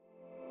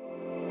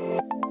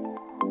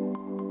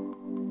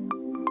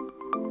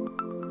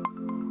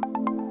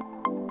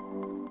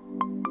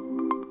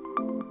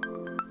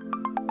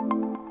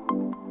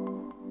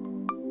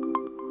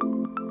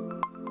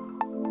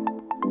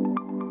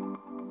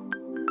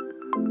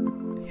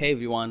Hey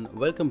everyone,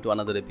 welcome to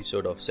another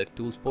episode of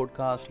SecTools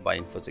podcast by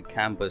InfoSec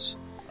Campus.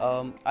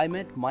 I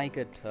met Mike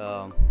at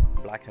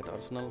Black Hat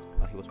Arsenal.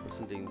 He was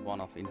presenting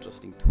one of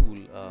interesting tool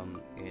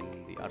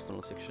in the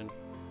Arsenal section.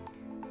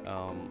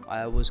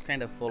 I was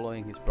kind of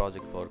following his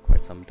project for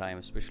quite some time,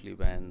 especially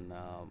when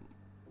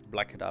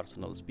Black Hat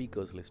Arsenal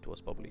speakers list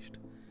was published.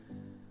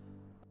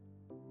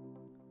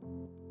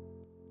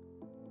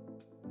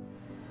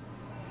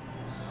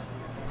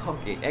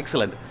 Okay,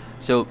 excellent.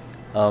 So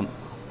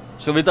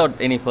without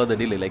any further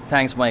delay,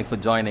 thanks, Mike, for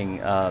joining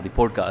the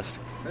podcast.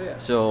 Oh, yeah.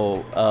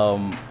 So,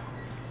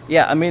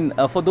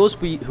 for those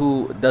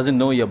who doesn't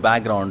know your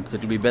background, so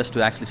it will be best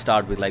to actually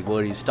start with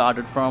where you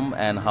started from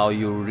and how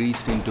you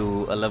reached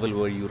into a level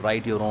where you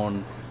write your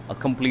own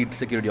complete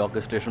security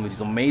orchestration, which is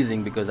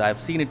amazing because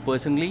I've seen it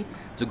personally.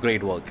 It's a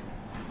great work.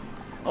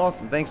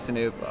 Awesome. Thanks,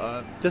 Tanup.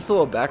 Just a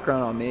little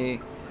background on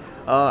me.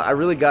 I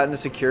really got into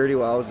security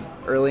while I was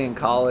early in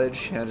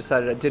college. I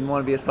decided I didn't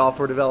want to be a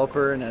software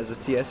developer, and as a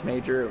CS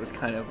major, it was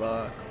kind of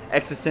an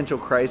existential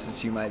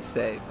crisis, you might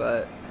say.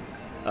 But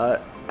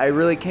I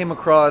really came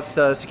across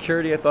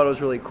security. I thought it was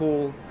really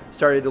cool.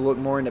 Started to look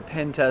more into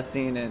pen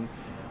testing and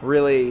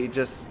really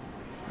just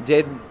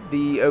did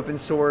the open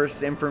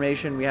source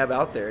information we have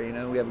out there. You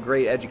know, we have a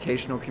great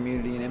educational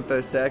community in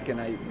InfoSec,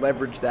 and I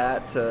leveraged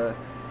that to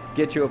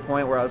get to a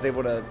point where I was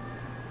able to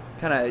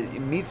kind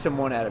of meet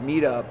someone at a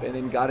meetup and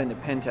then got into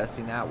pen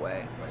testing that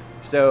way.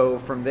 So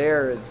from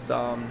there is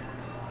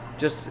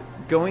just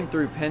going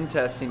through pen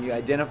testing, you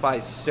identify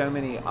so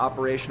many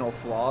operational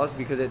flaws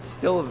because it's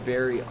still a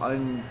very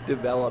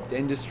undeveloped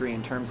industry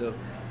in terms of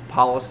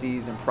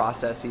policies and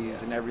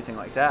processes and everything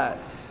like that.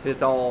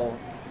 It's all,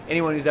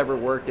 anyone who's ever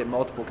worked at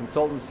multiple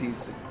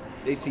consultancies,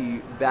 they see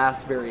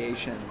vast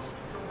variations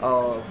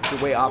of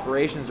the way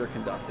operations are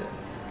conducted.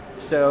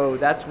 So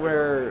that's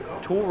where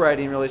tool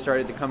writing really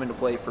started to come into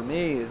play for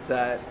me, is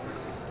that,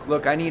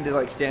 look, I need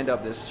to stand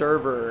up this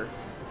server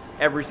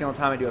every single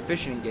time I do a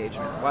phishing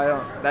engagement.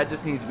 That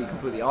just needs to be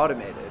completely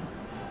automated.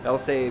 That'll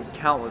save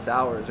countless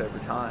hours over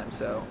time.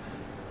 So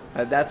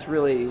that's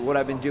really what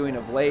I've been doing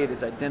of late,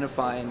 is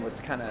identifying what's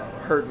kind of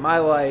hurt my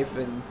life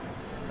and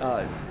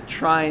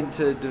trying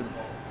to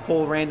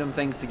pull random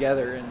things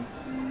together and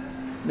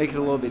make it a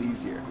little bit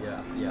easier.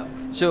 Yeah.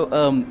 So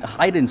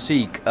hide and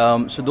seek.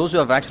 So those who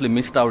have actually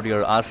missed out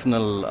your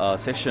Arsenal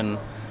session,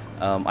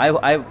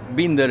 I've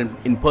been there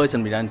in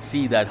person and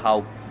see that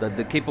how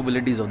the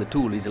capabilities of the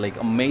tool is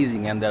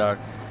amazing, and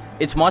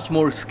it's much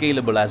more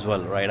scalable as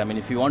well, right? I mean,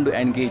 if you want to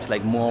engage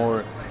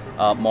more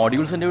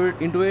modules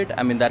into it,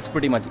 I mean that's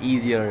pretty much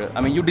easier.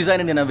 I mean, you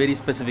design it in a very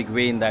specific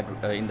way in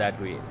that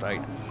way,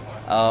 right?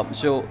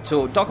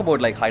 So talk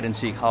about hide and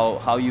seek,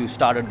 how you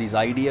started these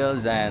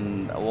ideas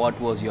and what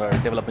was your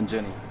development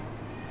journey?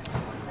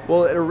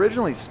 Well, it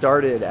originally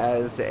started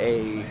as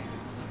a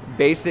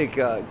basic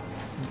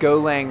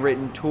Golang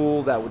written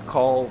tool that would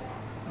call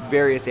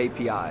various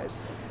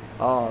APIs.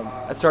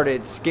 I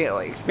started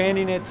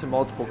expanding it to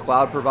multiple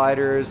cloud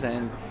providers,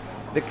 and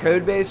the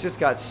code base just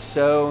got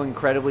so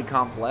incredibly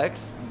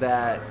complex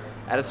that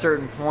at a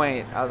certain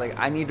point I was like,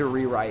 I need to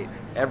rewrite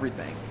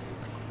everything.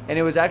 And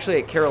it was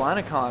actually at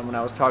CarolinaCon when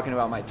I was talking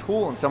about my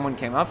tool, and someone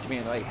came up to me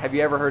and have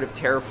you ever heard of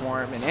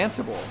Terraform and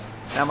Ansible?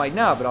 And I'm like,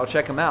 no, but I'll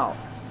check them out.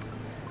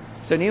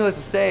 So needless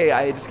to say,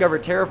 I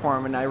discovered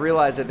Terraform, and I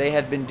realized that they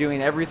had been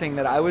doing everything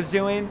that I was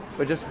doing,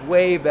 but just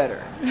way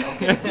better.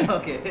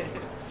 Okay.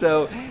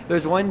 So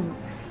there's one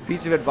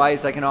piece of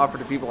advice I can offer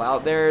to people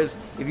out there is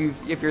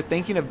if you're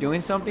thinking of doing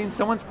something,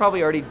 someone's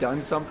probably already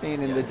done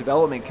something in the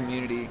development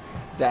community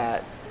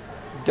that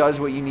does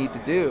what you need to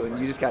do, and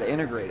you just got to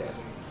integrate it.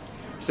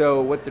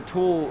 So what the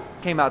tool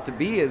came out to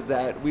be is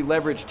that we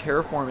leverage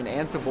Terraform and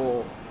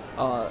Ansible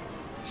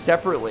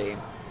separately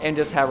and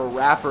just have a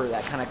wrapper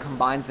that kind of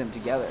combines them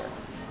together.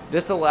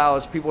 This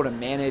allows people to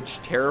manage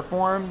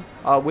Terraform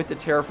with the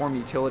Terraform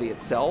utility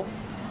itself.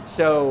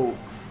 So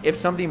if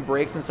something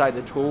breaks inside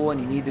the tool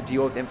and you need to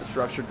deal with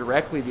infrastructure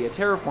directly via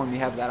Terraform, you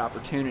have that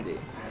opportunity.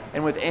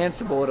 And with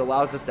Ansible, it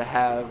allows us to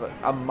have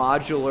a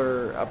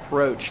modular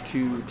approach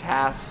to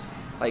tasks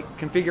like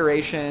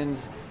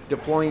configurations,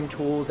 deploying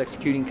tools,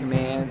 executing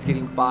commands,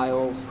 getting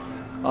files.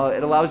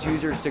 It allows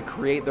users to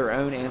create their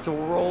own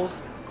Ansible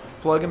roles,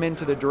 plug them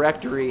into the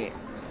directory,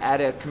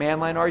 add a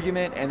command line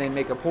argument, and then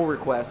make a pull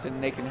request,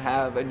 and they can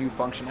have a new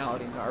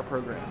functionality in our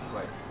program.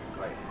 Right.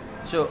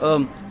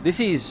 So this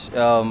is,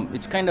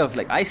 it's kind of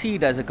I see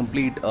it as a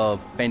complete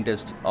pen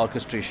test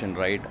orchestration,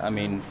 right? I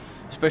mean,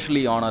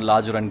 especially on a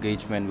larger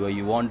engagement where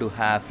you want to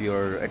have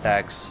your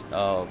attacks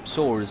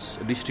source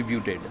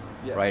distributed,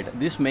 right?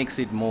 This makes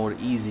it more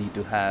easy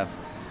to have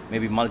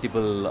maybe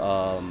multiple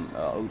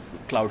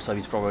cloud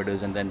service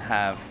providers and then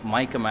have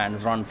my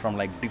commands run from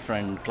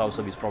different cloud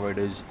service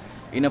providers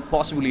in a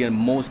possibly a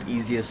most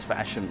easiest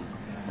fashion,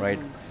 right?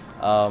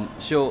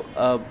 So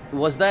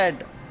was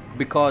that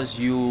because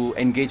you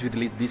engage with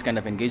these kind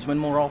of engagement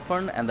more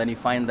often, and then you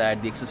find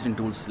that the existing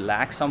tools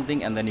lack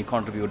something, and then you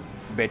contribute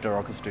better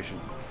orchestration?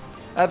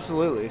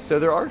 Absolutely. So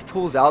there are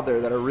tools out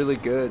there that are really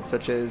good,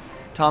 such as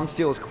Tom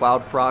Steele's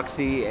Cloud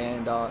Proxy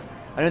and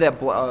I know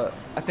that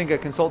I think a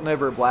consultant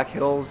over at Black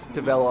Hills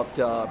developed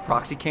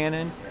Proxy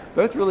Cannon,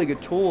 both really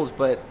good tools,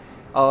 but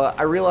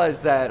I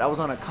realized that I was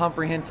on a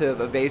comprehensive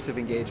evasive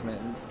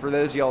engagement. And for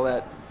those of y'all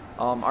that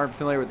aren't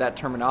familiar with that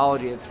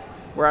terminology, it's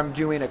where I'm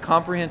doing a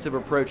comprehensive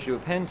approach to a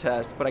pen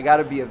test, but I got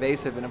to be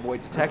evasive and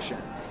avoid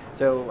detection.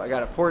 So I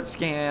got a port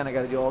scan, I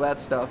got to do all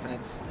that stuff, and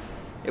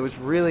it was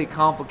really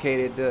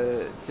complicated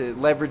to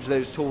leverage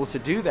those tools to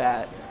do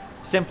that,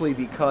 simply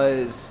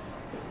because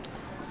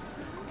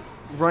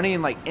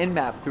running like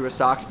Nmap through a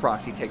SOX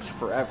proxy takes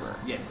forever.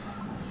 Yes.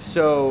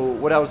 So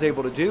what I was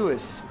able to do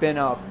is spin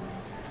up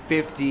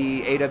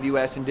 50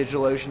 AWS and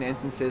DigitalOcean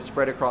instances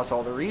spread across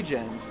all the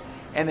regions,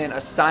 and then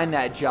assign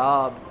that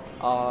job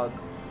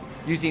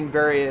using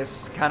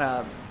various kind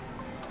of,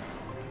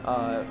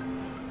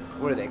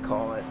 what do they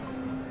call it?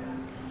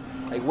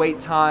 Like wait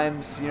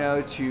times,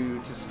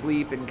 to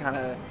sleep and kind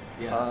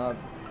of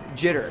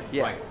jitter,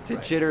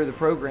 jitter the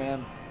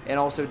program, and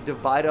also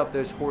divide up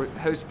those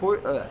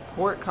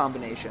port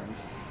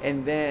combinations,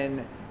 and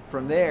then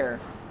from there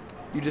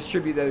you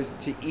distribute those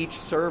to each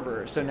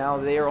server. So now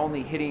they are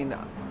only hitting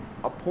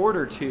a port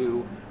or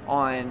two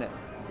on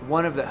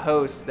one of the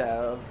hosts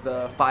of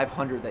the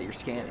 500 that you're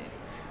scanning.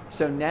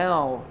 So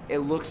now it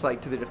looks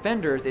like, to the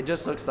defenders, it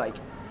just looks like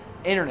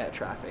internet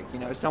traffic.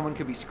 Someone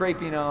could be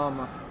scraping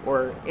them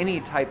or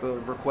any type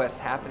of request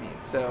happening.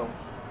 So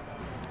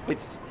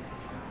it's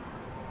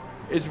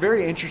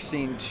very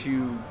interesting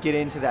to get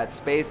into that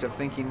space of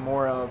thinking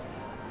more of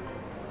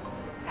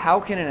how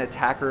can an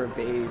attacker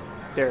evade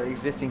their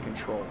existing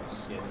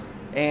controls? Yes.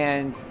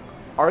 And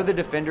are the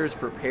defenders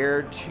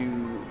prepared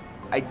to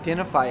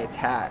identify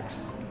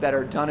attacks that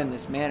are done in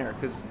this manner?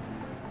 Because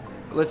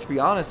let's be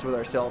honest with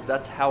ourselves,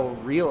 that's how a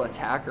real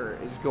attacker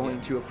is going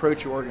to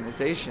approach your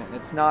organization.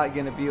 It's not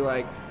going to be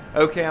like,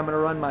 okay, I'm going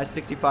to run my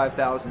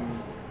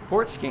 65,000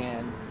 port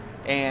scan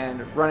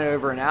and run it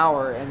over an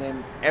hour, and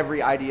then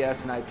every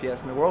IDS and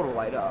IPS in the world will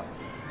light up.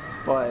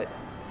 But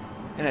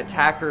an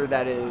attacker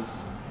that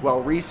is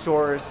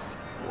well-resourced,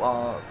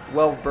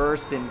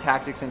 well-versed in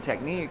tactics and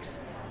techniques,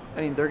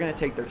 they're going to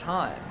take their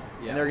time,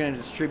 and they're going to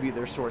distribute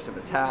their source of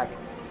attack,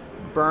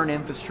 burn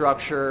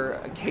infrastructure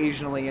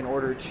occasionally in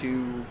order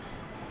to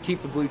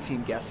keep the blue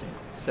team guessing.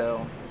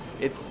 So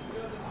it's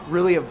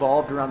really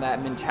evolved around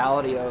that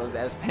mentality of,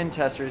 as pen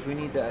testers, we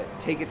need to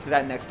take it to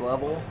that next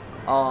level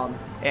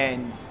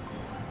and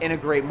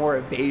integrate more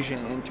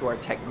evasion into our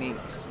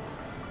techniques.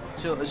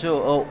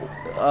 So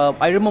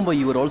I remember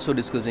you were also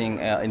discussing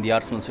in the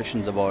Arsenal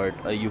sessions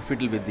about you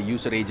fiddle with the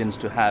user agents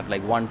to have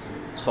like one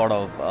sort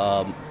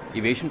of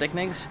evasion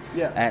techniques.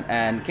 Yeah.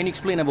 And can you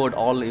explain about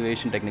all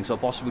evasion techniques, or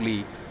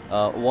possibly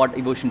what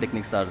evasion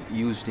techniques are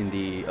used in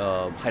the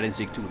hide and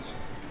seek tools?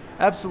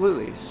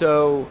 Absolutely.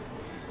 So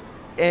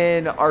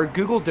in our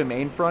Google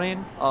domain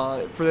fronting,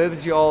 for those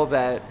of y'all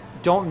that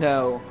don't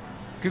know,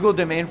 Google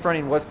domain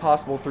fronting was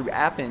possible through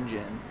App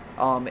Engine.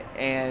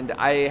 And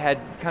I had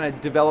kind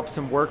of developed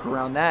some work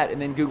around that,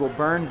 and then Google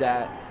burned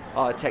that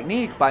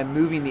technique by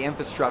moving the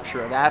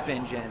infrastructure of App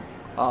Engine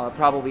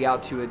probably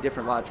out to a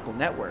different logical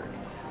network.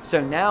 So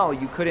now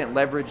you couldn't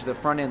leverage the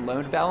front-end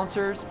load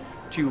balancers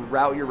to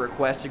route your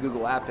request to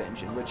Google App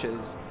Engine, which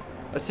is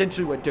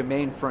essentially what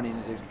domain fronting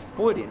is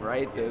exploiting,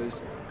 right?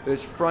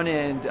 Those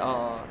front-end,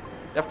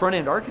 that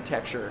front-end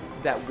architecture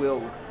that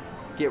will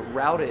get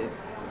routed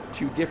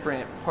to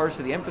different parts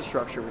of the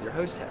infrastructure with your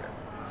host header.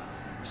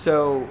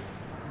 So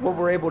what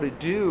we're able to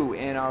do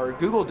in our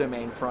Google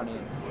domain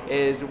fronting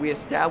is we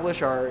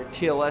establish our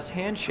TLS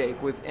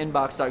handshake with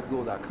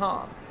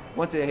inbox.google.com.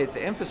 Once it hits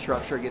the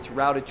infrastructure, it gets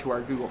routed to our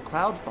Google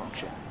Cloud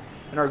function.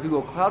 And our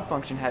Google Cloud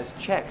function has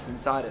checks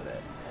inside of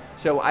it.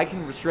 So I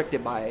can restrict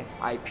it by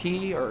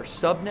IP or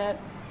subnet.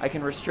 I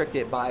can restrict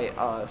it by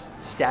a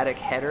static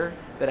header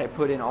that I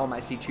put in all my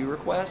C2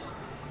 requests.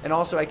 And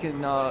also I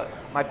can,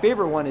 my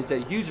favorite one is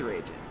a user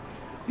agent,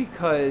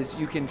 because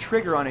you can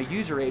trigger on a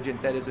user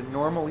agent that is a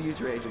normal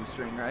user agent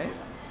string, right?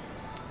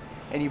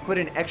 And you put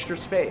in extra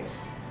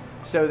space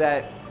so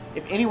that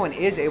if anyone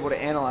is able to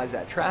analyze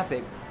that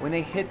traffic, when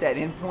they hit that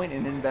endpoint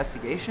in an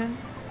investigation,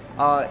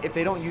 if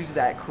they don't use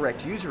that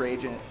correct user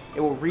agent,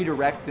 it will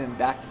redirect them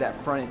back to that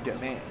front-end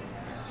domain.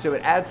 So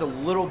it adds a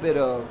little bit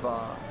of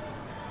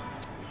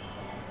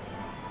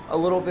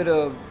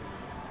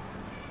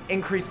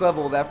increased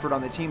level of effort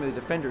on the team of the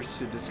defenders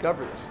to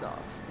discover this stuff.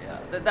 Yeah,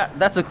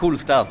 that's a cool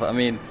stuff.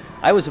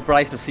 I was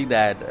surprised to see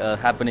that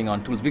happening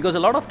on tools, because a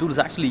lot of tools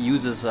actually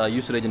uses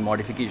user agent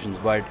modifications,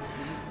 but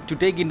to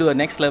take into a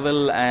next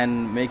level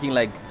and making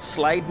like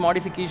slight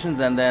modifications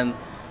and then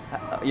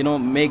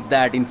make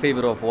that in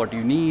favor of what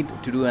you need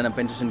to do in a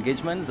pen test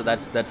engagement, so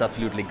that's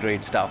absolutely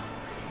great stuff.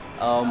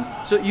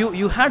 So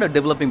you had a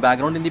developing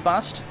background in the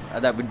past.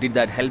 Did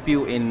that help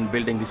you in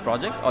building this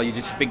project, or you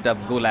just picked up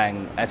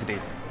Golang as it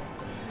is?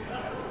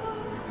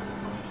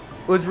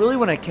 It was really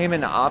when I came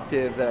into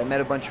Optiv that I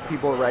met a bunch of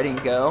people writing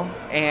Go,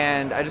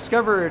 and I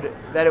discovered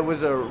that it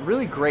was a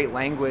really great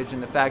language in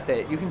the fact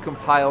that you can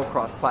compile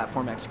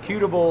cross-platform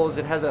executables.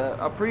 It has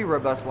a pretty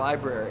robust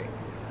library.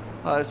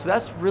 So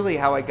that's really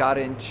how I got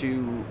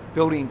into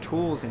building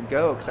tools in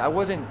Go, because I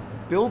wasn't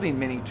building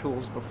many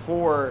tools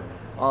before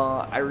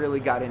I really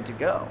got into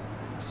Go.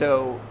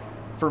 So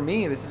for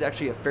me, this is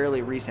actually a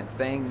fairly recent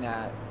thing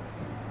that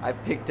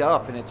I've picked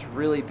up, and it's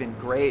really been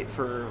great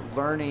for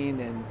learning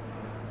and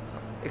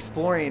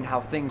exploring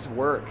how things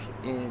work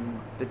in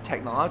the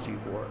technology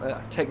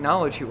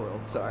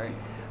world. Sorry,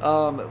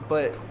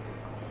 but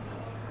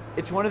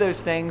it's one of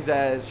those things.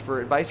 As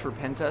for advice for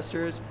pen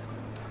testers,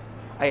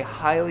 I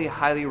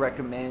highly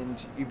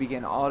recommend you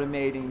begin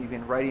automating, you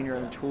begin writing your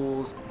own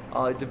tools,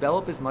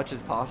 develop as much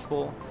as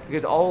possible,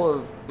 because all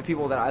of the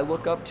people that I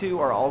look up to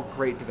are all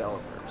great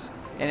developers,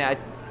 and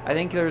I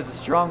think there's a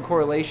strong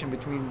correlation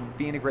between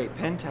being a great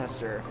pen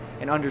tester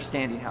and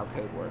understanding how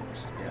code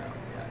works.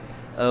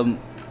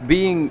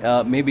 Being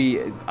maybe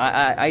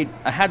I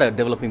had a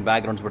developing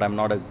background, but I'm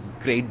not a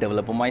great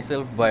developer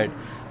myself. But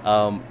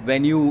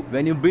when you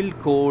build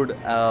code,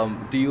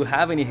 do you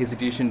have any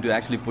hesitation to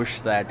actually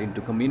push that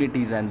into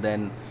communities, and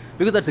then,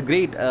 because that's a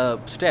great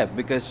step,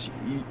 because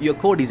your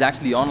code is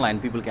actually online,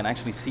 people can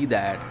actually see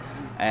that,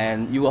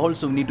 and you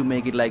also need to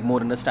make it like more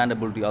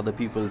understandable to other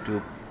people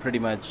to pretty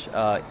much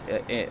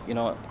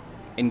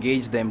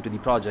engage them to the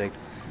project,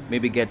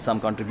 maybe get some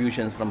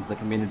contributions from the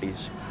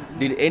communities.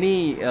 Did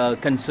any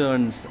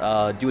concerns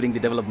during the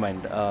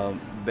development,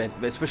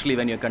 especially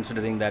when you're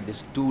considering that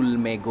this tool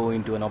may go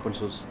into an open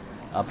source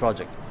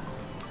project?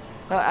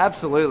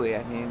 Absolutely.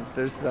 I mean,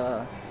 there's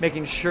the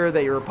making sure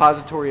that your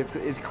repository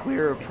is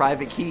clear of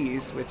private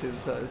keys, which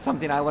is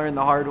something I learned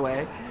the hard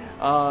way.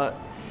 But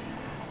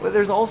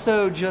there's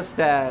also just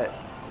that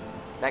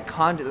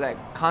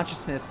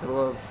consciousness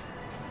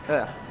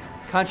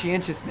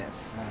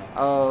conscientiousness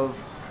of,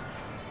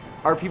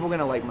 are people going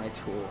to like my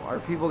tool? Are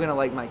people going to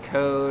like my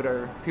code?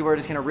 Or people are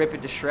just going to rip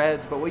it to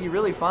shreds? But what you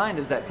really find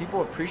is that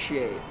people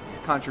appreciate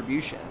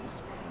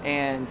contributions.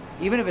 And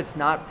even if it's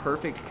not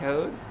perfect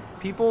code,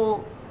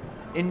 people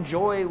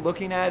enjoy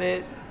looking at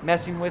it,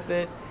 messing with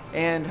it,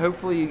 and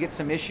hopefully you get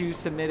some issues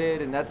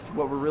submitted, and that's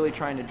what we're really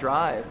trying to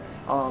drive.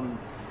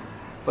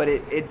 But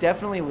it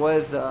definitely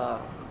was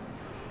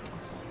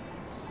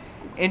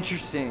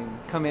interesting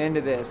coming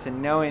into this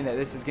and knowing that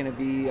this is going to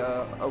be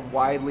a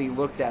widely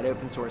looked at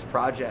open source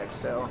project.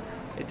 So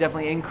it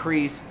definitely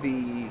increased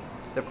the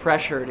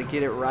pressure to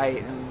get it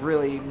right and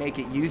really make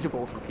it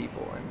usable for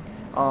people.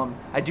 And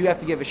I do have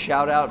to give a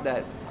shout out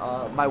that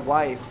my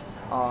wife,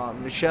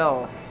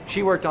 Michelle,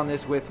 she worked on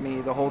this with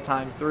me the whole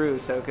time through.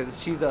 So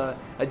because she's a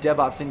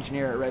DevOps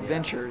engineer at Red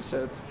Ventures,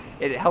 so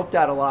it helped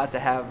out a lot to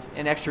have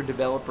an extra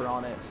developer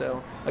on it.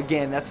 So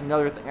again, that's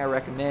another thing I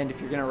recommend. If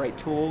you're going to write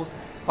tools,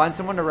 find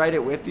someone to write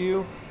it with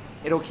you.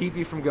 It'll keep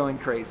you from going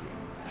crazy.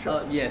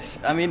 Yes,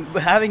 I mean,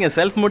 having a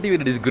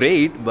self-motivated is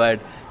great, but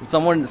if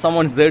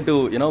someone's there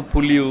to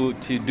pull you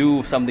to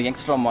do something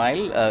extra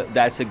mile,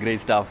 that's a great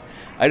stuff.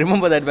 I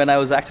remember that when I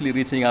was actually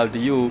reaching out to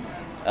you,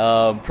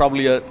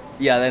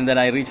 and then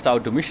I reached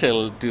out to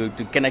Michelle to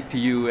connect to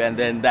you, and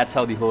then that's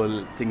how the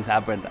whole things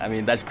happened. I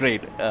mean, that's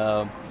great.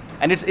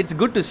 And it's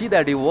good to see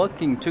that you're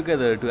working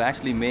together to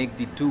actually make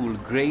the tool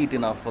great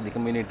enough for the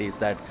communities.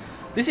 That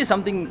this is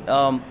something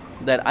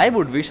that I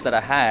would wish that I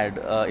had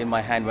in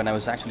my hand when I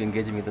was actually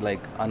engaging with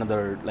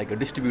a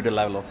distributed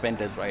level of pen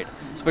test, right?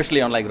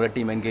 Especially on like red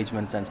team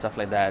engagements and stuff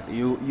like that.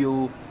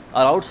 You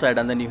are outside,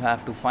 and then you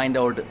have to find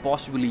out,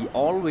 possibly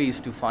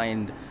always to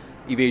find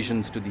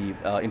evasions to the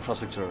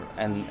infrastructure,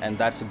 and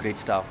that's a great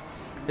stuff.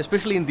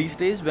 Especially in these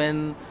days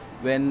when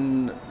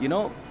pen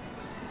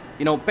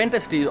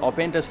testing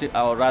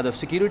or rather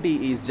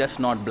security is just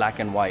not black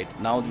and white.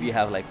 Now we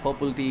have like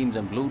purple teams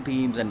and blue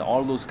teams, and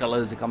all those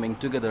colors are coming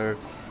together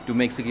to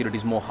make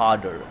securities more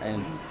harder,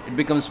 and it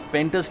becomes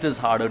pen testers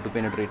harder to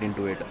penetrate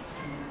into it.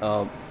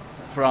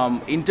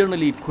 From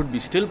internally it could be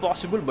still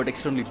possible, but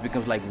externally it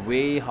becomes like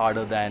way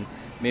harder than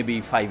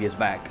maybe 5 years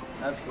back.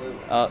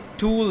 Absolutely.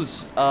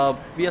 Tools,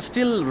 we are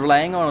still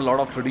relying on a lot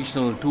of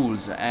traditional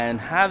tools, and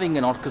having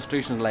an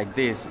orchestration like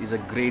this is a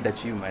great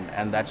achievement,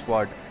 and that's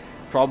what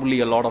probably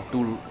a lot of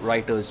tool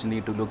writers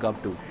need to look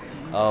up to.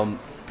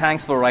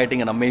 Thanks for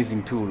writing an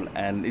amazing tool,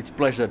 and it's a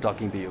pleasure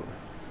talking to you.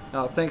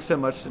 Oh, thanks so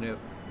much, Sanu.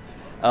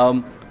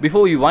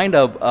 Before we wind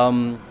up,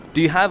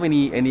 do you have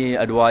any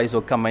advice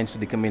or comments to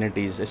the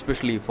communities,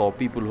 especially for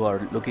people who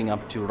are looking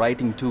up to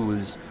writing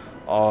tools,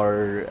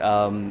 or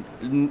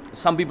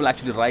some people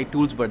actually write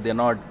tools but they're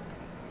not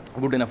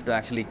good enough to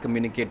actually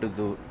communicate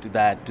to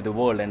the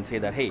world and say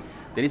that, hey,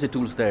 there is a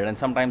tools there. And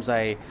sometimes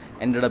I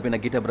ended up in a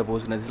GitHub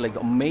repository and it's like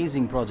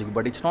amazing project,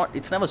 but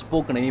it's never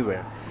spoken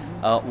anywhere.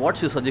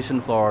 What's your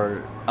suggestion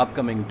for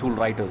upcoming tool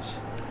writers?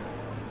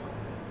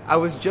 I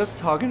was just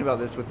talking about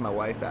this with my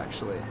wife,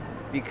 actually,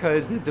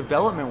 because the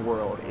development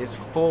world is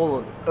full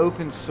of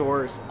open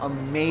source,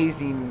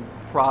 amazing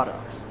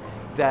products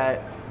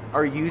that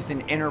are used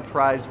in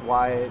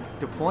enterprise-wide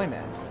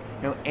deployments.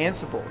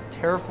 Ansible,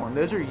 Terraform,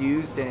 those are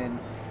used in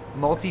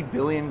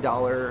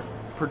multi-billion-dollar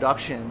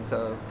productions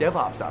of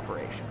DevOps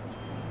operations.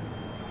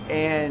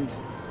 And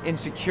in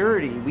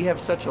security, we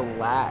have such a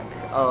lack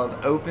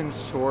of open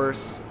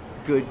source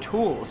good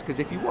tools, because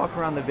if you walk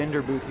around the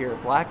vendor booth here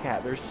at Black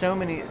Hat, there's so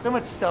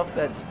much stuff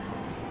that's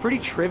pretty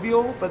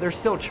trivial, but they're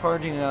still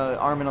charging an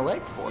arm and a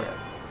leg for it.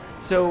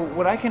 So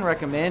what I can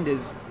recommend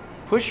is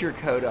push your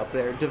code up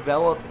there,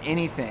 develop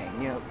anything,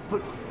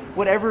 put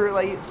whatever,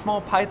 like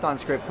small Python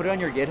script, put it on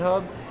your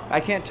GitHub. I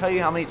can't tell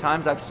you how many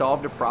times I've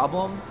solved a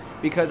problem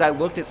because I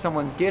looked at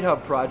someone's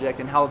GitHub project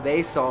and how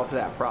they solved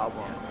that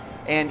problem.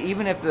 And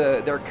even if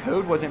their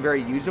code wasn't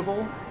very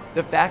usable,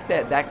 the fact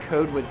that that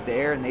code was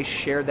there and they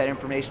shared that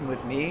information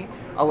with me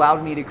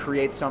allowed me to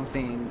create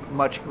something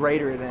much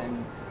greater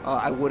than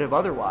I would have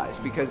otherwise,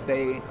 because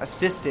they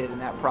assisted in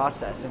that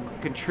process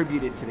and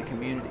contributed to the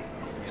community.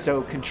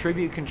 So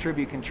contribute,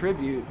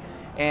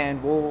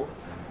 and we'll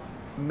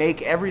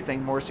make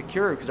everything more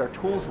secure because our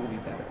tools will be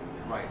better.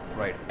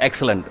 Right.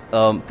 Excellent.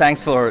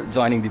 Thanks for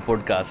joining the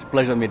podcast.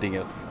 Pleasure meeting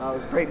you. It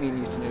was great meeting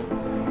you,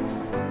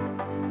 Snoop.